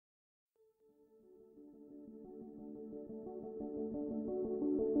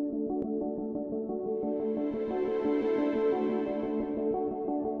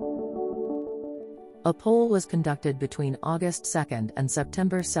A poll was conducted between August 2 and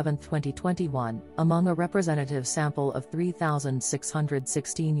September 7, 2021, among a representative sample of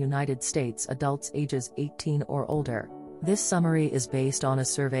 3,616 United States adults ages 18 or older. This summary is based on a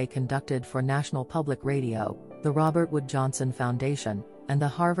survey conducted for National Public Radio, the Robert Wood Johnson Foundation, and the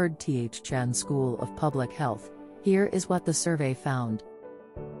Harvard T.H. Chan School of Public Health. Here is what the survey found.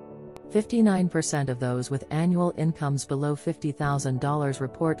 59% of those with annual incomes below $50,000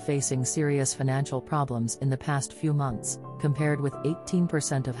 report facing serious financial problems in the past few months, compared with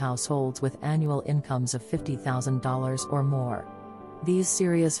 18% of households with annual incomes of $50,000 or more. These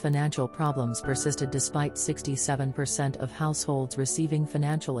serious financial problems persisted despite 67% of households receiving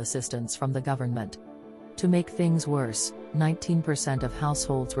financial assistance from the government. To make things worse, 19% of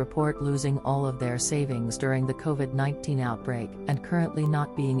households report losing all of their savings during the COVID-19 outbreak and currently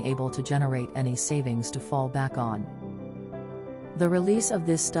not being able to generate any savings to fall back on. The release of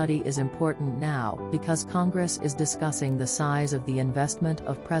this study is important now because Congress is discussing the size of the investment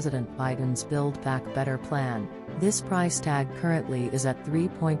of President Biden's Build Back Better plan. This price tag currently is at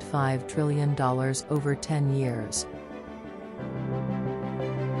 $3.5 trillion over 10 years.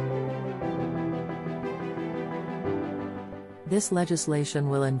 This legislation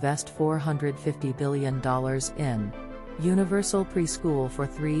will invest $450 billion in universal preschool for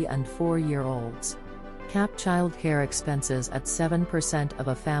 3- and 4-year-olds, cap child care expenses at 7% of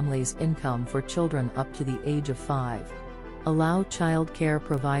a family's income for children up to the age of 5, allow child care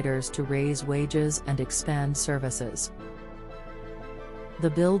providers to raise wages and expand services. The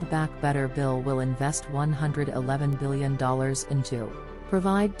Build Back Better bill will invest $111 billion into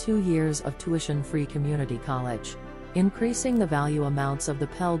provide 2 years of tuition-free community college, increasing the value amounts of the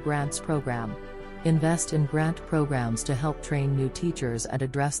Pell Grants program, invest in grant programs to help train new teachers and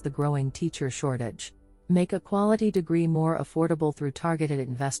address the growing teacher shortage, make a quality degree more affordable through targeted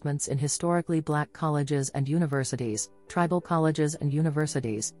investments in historically Black colleges and universities, tribal colleges and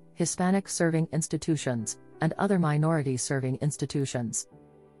universities, Hispanic-serving institutions, and other minority-serving institutions.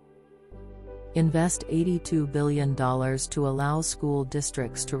 Invest $82 billion to allow school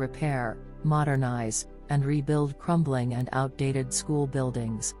districts to repair, modernize, and rebuild crumbling and outdated school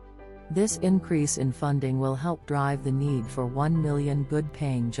buildings. This increase in funding will help drive the need for 1 million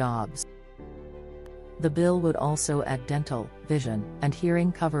good-paying jobs. The bill would also add dental, vision, and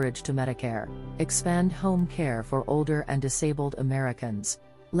hearing coverage to Medicare, expand home care for older and disabled Americans,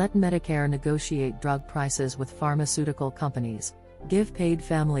 let Medicare negotiate drug prices with pharmaceutical companies, give paid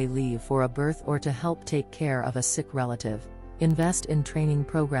family leave for a birth or to help take care of a sick relative, invest in training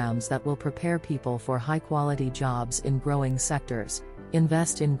programs that will prepare people for high-quality jobs in growing sectors,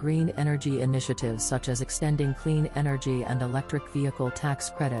 invest in green energy initiatives such as extending clean energy and electric vehicle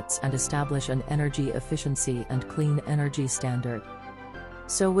tax credits and establish an energy efficiency and clean energy standard.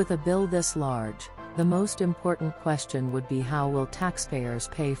 So with a bill this large, the most important question would be how will taxpayers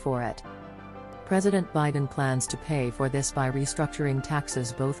pay for it? President Biden plans to pay for this by restructuring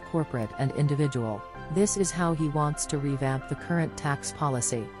taxes both corporate and individual. This is how he wants to revamp the current tax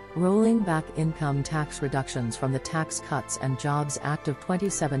policy, rolling back income tax reductions from the Tax Cuts and Jobs Act of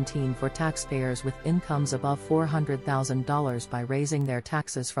 2017 for taxpayers with incomes above $400,000 by raising their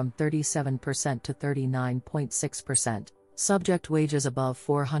taxes from 37% to 39.6%, subject wages above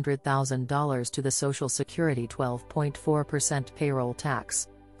 $400,000 to the Social Security 12.4% payroll tax,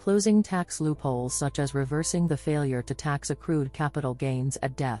 closing tax loopholes such as reversing the failure to tax accrued capital gains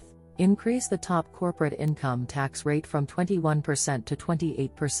at death, increase the top corporate income tax rate from 21% to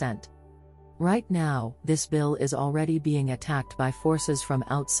 28%. Right now, this bill is already being attacked by forces from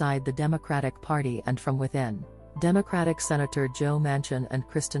outside the Democratic Party and from within. Democratic Senator Joe Manchin and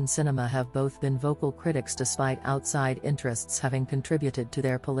Kristen Sinema have both been vocal critics despite outside interests having contributed to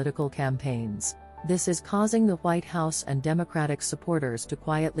their political campaigns. This is causing the White House and Democratic supporters to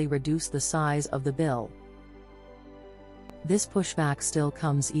quietly reduce the size of the bill. This pushback still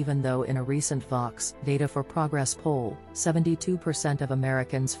comes even though in a recent Vox Data for Progress poll, 72% of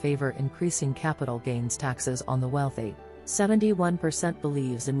Americans favor increasing capital gains taxes on the wealthy. 71%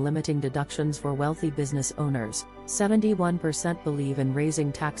 believes in limiting deductions for wealthy business owners, 71% believe in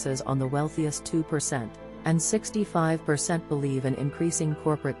raising taxes on the wealthiest 2%, and 65% believe in increasing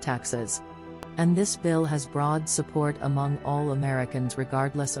corporate taxes. And this bill has broad support among all Americans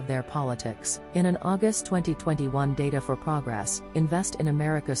regardless of their politics. In an August 2021 Data for Progress, Invest in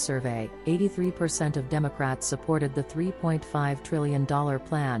America survey, 83% of Democrats supported the $3.5 trillion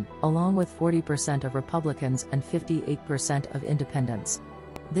plan, along with 40% of Republicans and 58% of independents.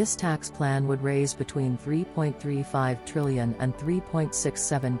 This tax plan would raise between $3.35 trillion and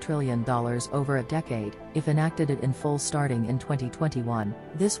 $3.67 trillion over a decade, if enacted in full starting in 2021.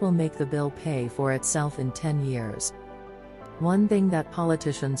 This will make the bill pay for itself in 10 years. One thing that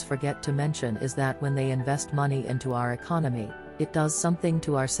politicians forget to mention is that when they invest money into our economy, it does something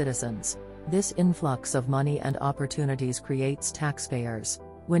to our citizens. This influx of money and opportunities creates taxpayers.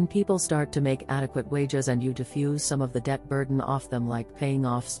 When people start to make adequate wages and you diffuse some of the debt burden off them, like paying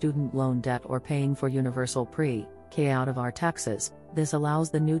off student loan debt or paying for universal pre-K out of our taxes, this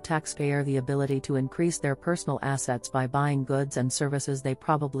allows the new taxpayer the ability to increase their personal assets by buying goods and services they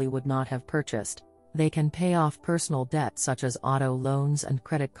probably would not have purchased. They can pay off personal debt such as auto loans and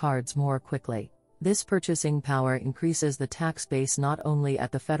credit cards more quickly. This purchasing power increases the tax base not only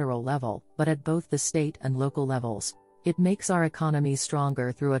at the federal level, but at both the state and local levels. It makes our economy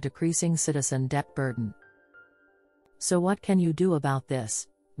stronger through a decreasing citizen debt burden. So what can you do about this?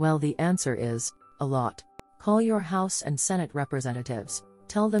 Well, the answer is a lot. Call your House and Senate representatives.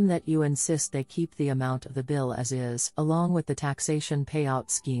 Tell them that you insist they keep the amount of the bill as is, along with the taxation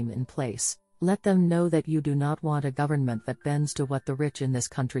payout scheme in place. Let them know that you do not want a government that bends to what the rich in this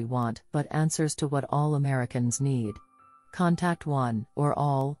country want, but answers to what all Americans need. Contact one or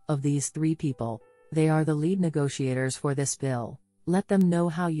all of these three people. They are the lead negotiators for this bill. Let them know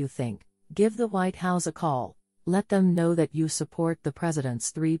how you think. Give the White House a call. Let them know that you support the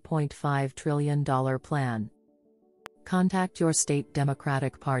president's $3.5 trillion plan. Contact your state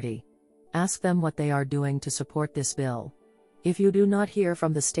Democratic Party. Ask them what they are doing to support this bill. If you do not hear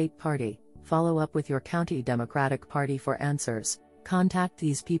from the state party, follow up with your county Democratic Party for answers. Contact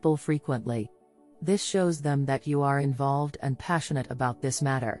these people frequently. This shows them that you are involved and passionate about this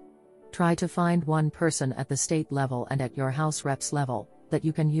matter. Try to find one person at the state level and at your House reps level that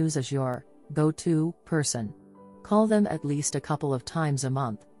you can use as your go-to person. Call them at least a couple of times a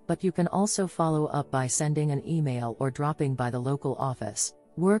month, but you can also follow up by sending an email or dropping by the local office.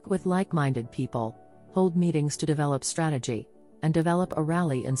 Work with like-minded people, hold meetings to develop strategy, and develop a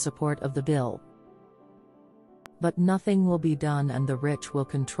rally in support of the bill. But nothing will be done and the rich will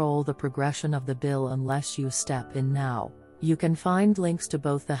control the progression of the bill unless you step in now. You can find links to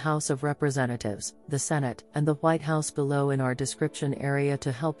both the House of Representatives, the Senate, and the White House below in our description area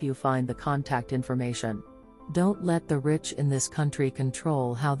to help you find the contact information. Don't let the rich in this country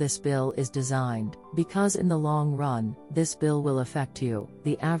control how this bill is designed, because in the long run, this bill will affect you,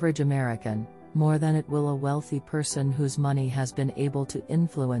 the average American, more than it will a wealthy person whose money has been able to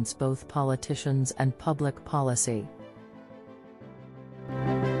influence both politicians and public policy.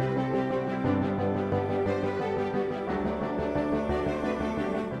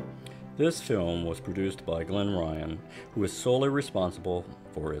 This film was produced by Glenn Ryan, who is solely responsible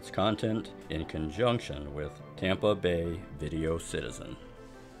for its content in conjunction with Tampa Bay Video Citizen.